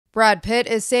Brad Pitt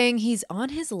is saying he's on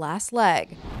his last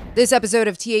leg. This episode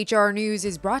of THR News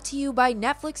is brought to you by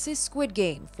Netflix's Squid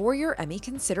Game for your Emmy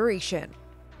consideration.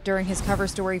 During his cover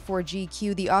story for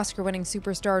GQ, the Oscar-winning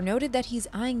superstar noted that he's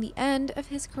eyeing the end of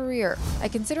his career. "I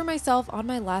consider myself on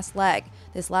my last leg.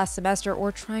 This last semester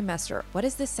or trimester. What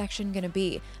is this section going to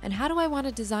be? And how do I want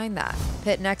to design that?"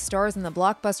 Pitt next stars in the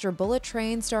blockbuster Bullet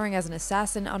Train, starring as an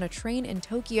assassin on a train in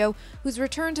Tokyo who's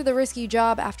returned to the risky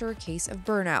job after a case of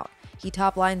burnout. He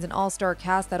top-lines an all-star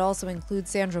cast that also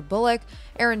includes Sandra Bullock,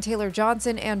 Aaron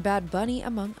Taylor-Johnson, and Bad Bunny,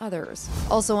 among others.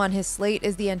 Also on his slate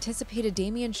is the anticipated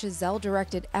Damien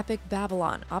Chazelle-directed epic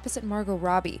Babylon, opposite Margot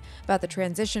Robbie, about the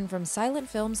transition from silent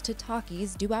films to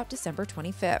talkies, due out December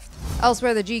 25th.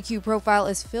 Elsewhere, the GQ profile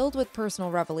is filled with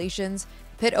personal revelations.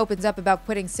 Pitt opens up about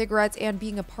quitting cigarettes and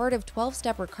being a part of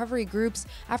 12-step recovery groups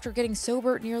after getting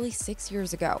sober nearly 6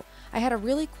 years ago. "I had a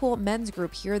really cool men's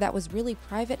group here that was really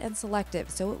private and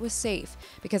selective, so it was safe,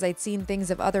 because I'd seen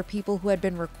things of other people who had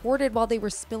been recorded while they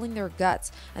were spilling their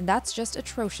guts, and that's just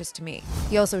atrocious to me."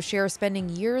 He also shares spending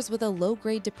years with a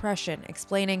low-grade depression,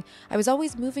 explaining, "I was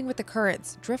always moving with the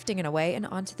currents, drifting in a way and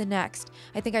on to the next.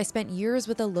 I think I spent years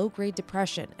with a low-grade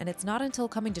depression, and it's not until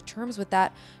coming to terms with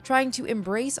that, trying to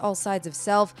embrace all sides of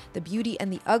self, the beauty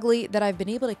and the ugly, that I've been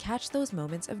able to catch those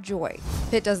moments of joy."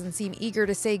 Pitt doesn't seem eager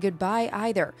to say goodbye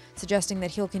either, suggesting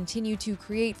that he'll continue to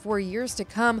create for years to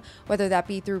come, whether that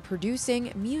be through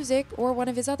producing, music, or one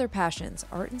of his other passions,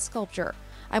 art and sculpture.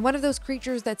 "I'm one of those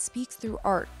creatures that speaks through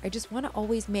art. I just want to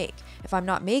always make. If I'm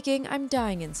not making, I'm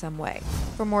dying in some way."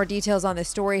 For more details on this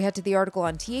story, head to the article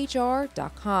on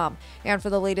THR.com. And for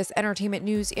the latest entertainment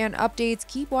news and updates,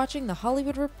 keep watching The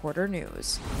Hollywood Reporter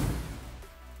News.